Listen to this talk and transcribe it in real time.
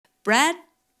Brad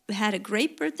had a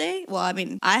great birthday. Well, I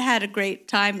mean, I had a great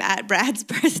time at Brad's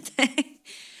birthday.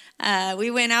 We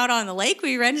went out on the lake.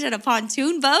 We rented a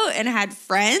pontoon boat and had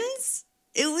friends.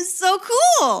 It was so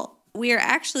cool. We are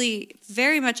actually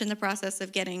very much in the process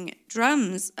of getting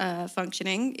drums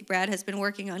functioning. Brad has been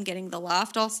working on getting the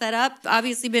loft all set up.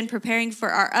 Obviously been preparing for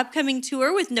our upcoming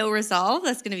tour with No Resolve.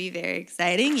 That's going to be very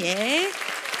exciting. Yay.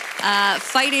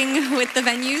 Fighting with the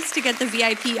venues to get the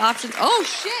VIP options. Oh,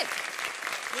 shit.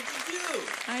 What'd you do?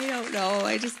 I don't know.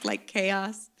 I just like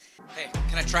chaos. Hey,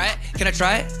 can I try it? Can I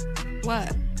try it?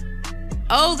 What?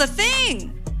 Oh, the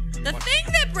thing. The thing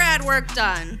that Brad worked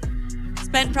on.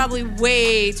 Spent probably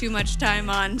way too much time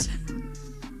on.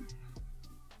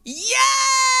 Yeah!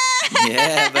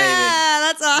 Yeah, baby.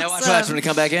 That's awesome. Now watch that. Want to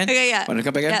come back in? Okay, yeah. Want to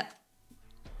come back in? Yeah.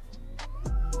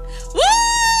 Woo!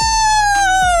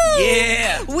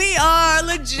 Yeah! We are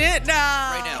legit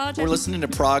now. Right now, we're listening to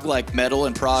prog like metal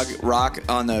and prog rock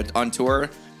on tour,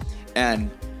 and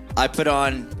I put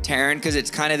on Terran because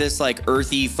it's kind of this like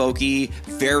earthy, folky,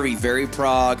 very, very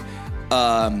prog.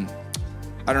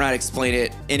 I don't know how to explain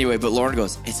it anyway, but Lauren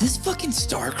goes, "Is this fucking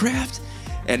StarCraft?"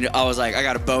 And I was like, I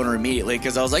got a boner immediately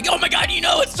because I was like, "Oh my god, you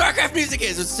know what StarCraft music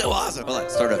is? It's so awesome!" Hold on,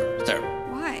 start over.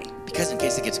 Why? Because in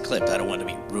case it gets clipped, I don't want to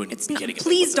be ruining the beginning.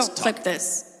 Please don't clip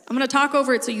this. I'm gonna talk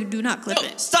over it so you do not clip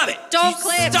it. Stop it! Don't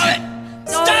clip. Stop it!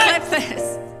 Don't Stop clip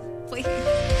this. Please.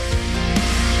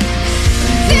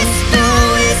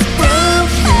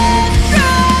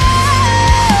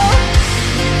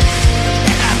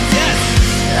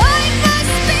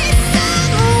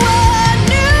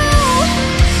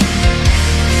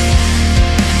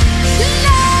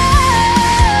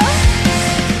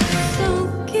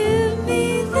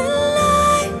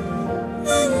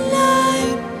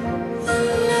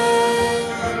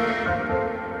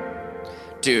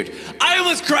 Dude, I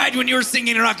almost cried when you were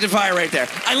singing an Octave Higher right there.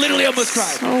 I literally almost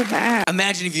cried. So bad.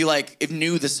 Imagine if you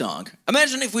knew the song.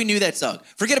 Imagine if we knew that song.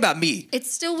 Forget about me. It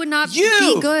still would not You!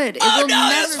 be good. It Oh will no,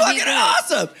 that was never fucking be good.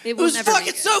 awesome. It was never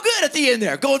fucking be so good at the end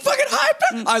there. Going fucking high.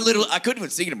 I couldn't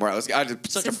even sing anymore. I was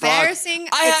such a frog. Embarrassing.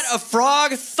 I had a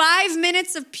frog. 5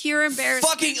 minutes of pure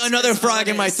embarrassment. Fucking another frog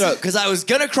in my throat because I was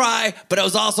gonna cry, but I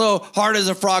was also hard as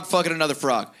a frog fucking another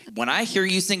frog. When I hear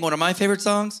you sing one of my favorite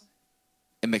songs,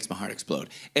 it makes my heart explode.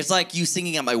 It's like you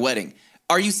singing at my wedding.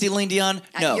 Are you Celine Dion?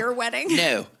 No. At your wedding?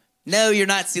 No. No, you're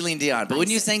not Celine Dion. But when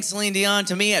you sang Celine Dion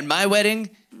to me at my wedding,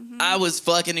 I was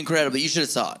fucking incredible. You should have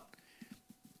saw it.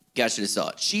 You guys should have saw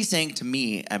it. She sang to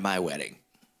me at my wedding.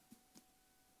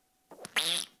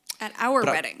 At our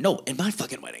wedding? No, in my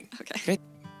fucking wedding. Okay.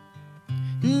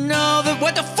 No,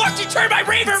 what the fuck? You turned my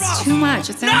reverb off! Too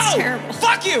much. It sounds terrible.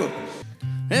 Fuck you!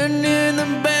 And in the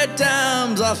bad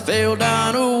times, I fell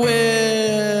down a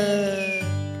well.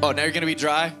 Oh, now you're gonna be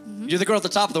dry? You're the girl at the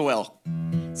top of the well.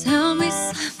 Tell me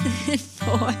something,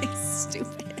 boy.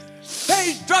 Stupid.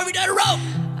 Hey, drive me down a rope!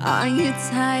 Are you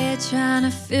tired trying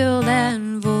to fill that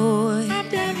void? I'm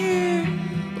down here.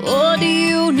 Or do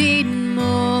you need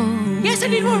more? Yes, I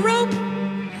need more rope.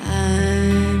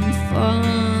 I'm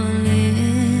falling.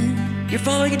 You're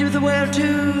falling into the well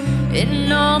too.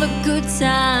 In all the good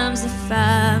times I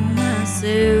find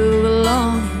myself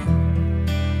longing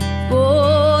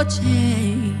for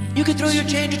change. You can throw your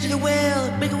change into the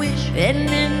well, make a wish. And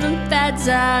in the bad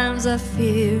times I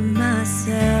fear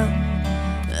myself.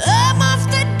 I'm off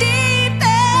the deep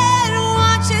end,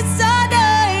 watch it so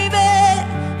diving.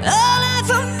 All in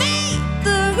for me,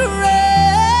 the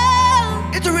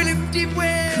ground. It's a really deep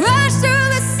well. Crash through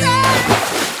the sand.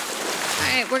 All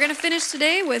right, we're gonna finish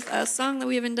today with a song that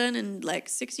we haven't done in like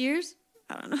 6 years.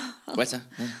 I don't know. What's that?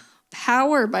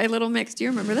 Power by Little Mix. Do you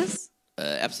remember this?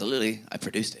 Absolutely. I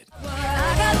produced it. I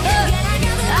got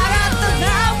the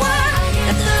power.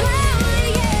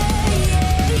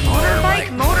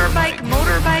 Motorbike.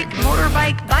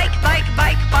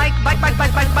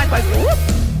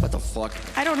 What the fuck?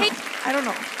 I don't know. I don't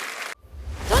know.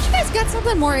 Don't you guys got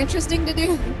something more interesting to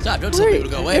do? Stop, don't tell people to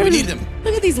go away. We need them.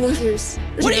 Look at these losers.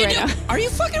 What are you right doing? now. Are you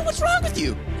fucking, what's wrong with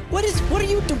you? What are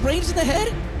you, deranged in the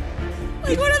head?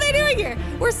 Like, what are they doing here?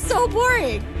 We're so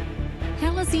boring.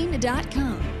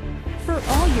 Halocene.com for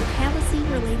all your Halocene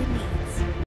related needs.